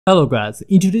Hello guys,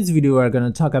 in today's video we are gonna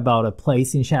talk about a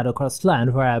place in Shadowheart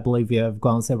land where I believe we have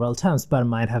gone several times but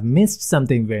might have missed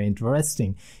something very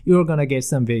interesting. You're gonna get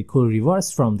some very cool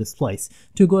rewards from this place.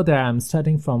 To go there I'm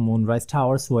starting from Moonrise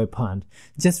Tower's waypoint.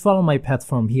 Just follow my path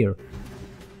from here.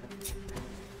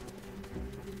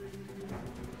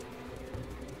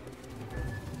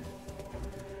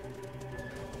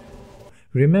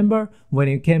 Remember, when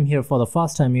you came here for the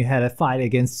first time you had a fight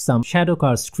against some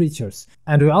Shadowheart creatures.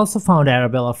 And we also found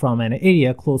Arabella from an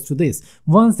area close to this.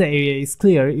 Once the area is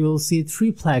clear, you will see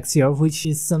 3 plaques here, which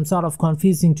is some sort of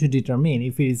confusing to determine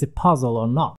if it is a puzzle or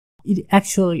not. It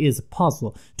actually is a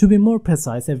puzzle. To be more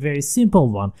precise, a very simple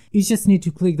one. You just need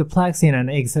to click the plaques in an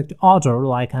exact order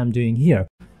like I'm doing here.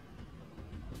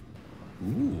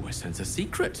 Ooh, I sense a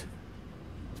secret.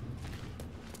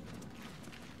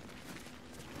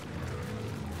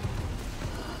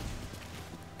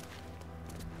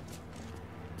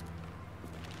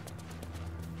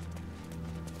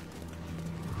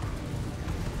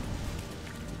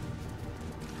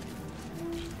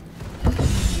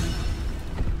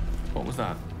 What was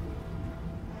that?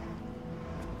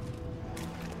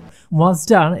 Once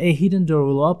done, a hidden door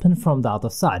will open from the other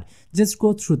side. Just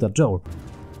go through the door.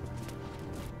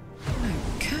 No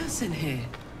curse in here.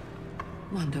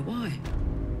 Wonder why.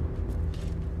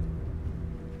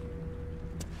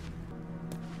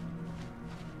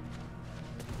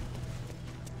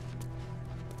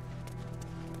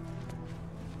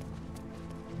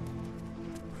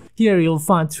 Here you'll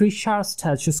find 3 shard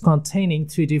statues containing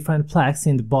 3 different plaques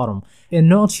in the bottom. A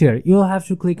note here, you'll have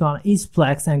to click on each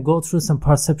plaque and go through some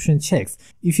perception checks.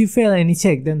 If you fail any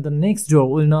check, then the next door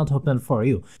will not open for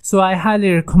you. So I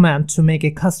highly recommend to make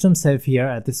a custom save here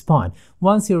at this point.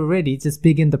 Once you're ready, just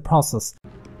begin the process.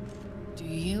 Do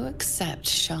you accept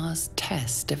Shah's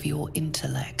test of your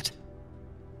intellect?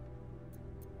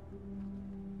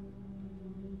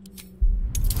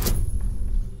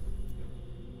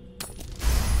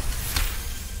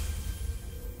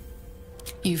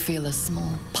 You feel a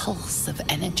small pulse of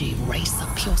energy race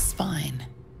up your spine,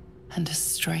 and a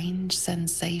strange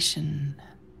sensation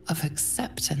of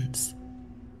acceptance.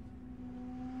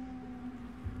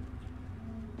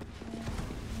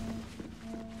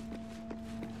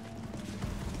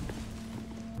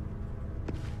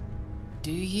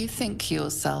 Do you think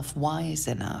yourself wise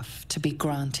enough to be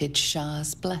granted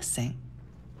Shah's blessing?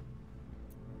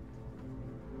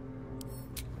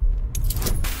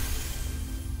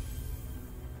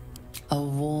 A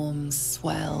warm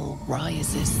swell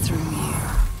rises through you.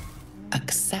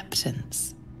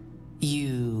 Acceptance.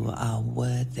 You are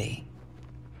worthy.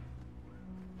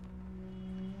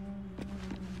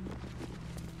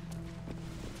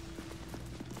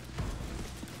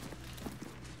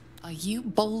 Are you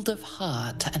bold of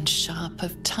heart and sharp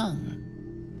of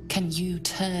tongue? Can you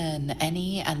turn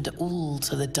any and all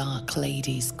to the Dark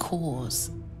Lady's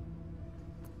cause?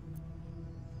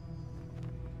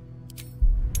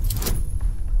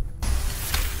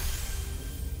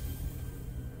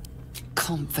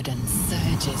 Confidence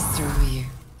surges through you.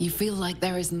 You feel like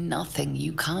there is nothing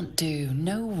you can't do,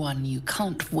 no one you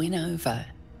can't win over.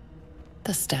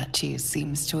 The statue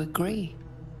seems to agree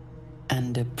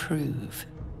and approve.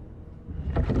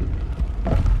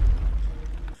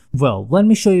 Well, let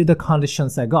me show you the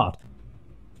conditions I got.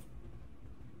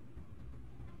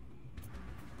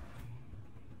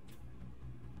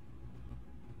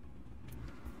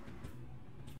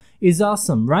 Is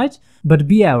awesome, right? But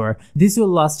be aware, this will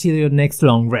last till your next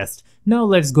long rest. Now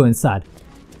let's go inside.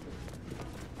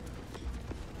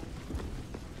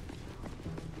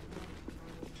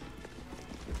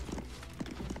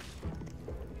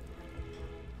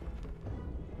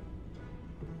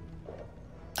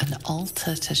 An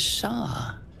altar to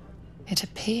Shah. It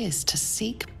appears to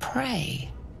seek prey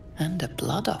and a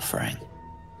blood offering.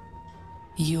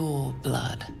 Your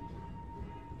blood.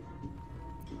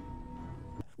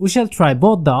 We shall try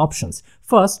both the options.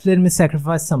 First, let me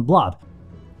sacrifice some blood.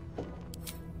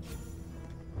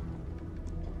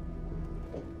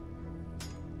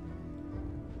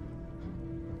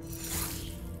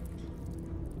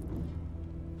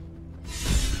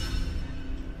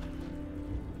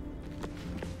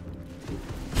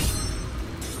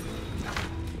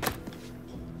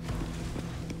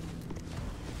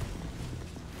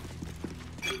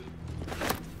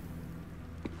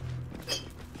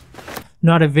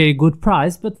 Not a very good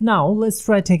price, but now let's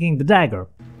try taking the dagger.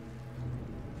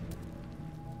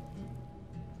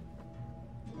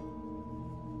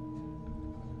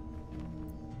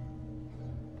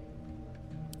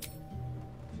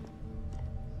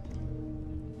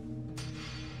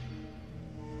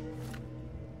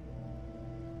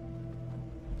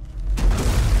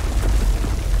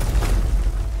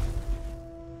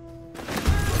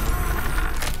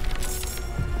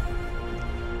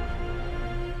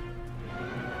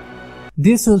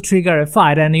 This will trigger a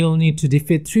fight and you'll need to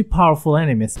defeat 3 powerful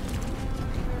enemies.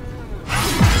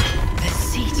 The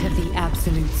seat of the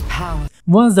Absolute's power.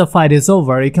 Once the fight is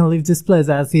over, you can leave this place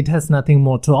as it has nothing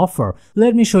more to offer.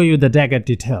 Let me show you the dagger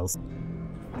details.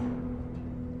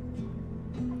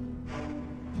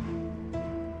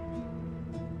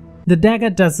 The dagger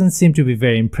doesn't seem to be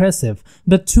very impressive,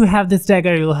 but to have this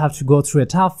dagger you'll have to go through a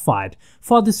tough fight.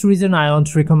 For this reason I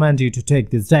won't recommend you to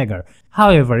take this dagger.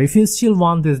 However, if you still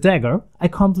want this dagger, I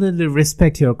completely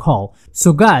respect your call.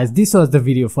 So guys, this was the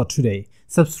video for today.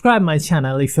 Subscribe my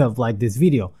channel if you have liked this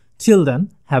video. Till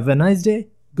then, have a nice day,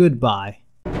 goodbye.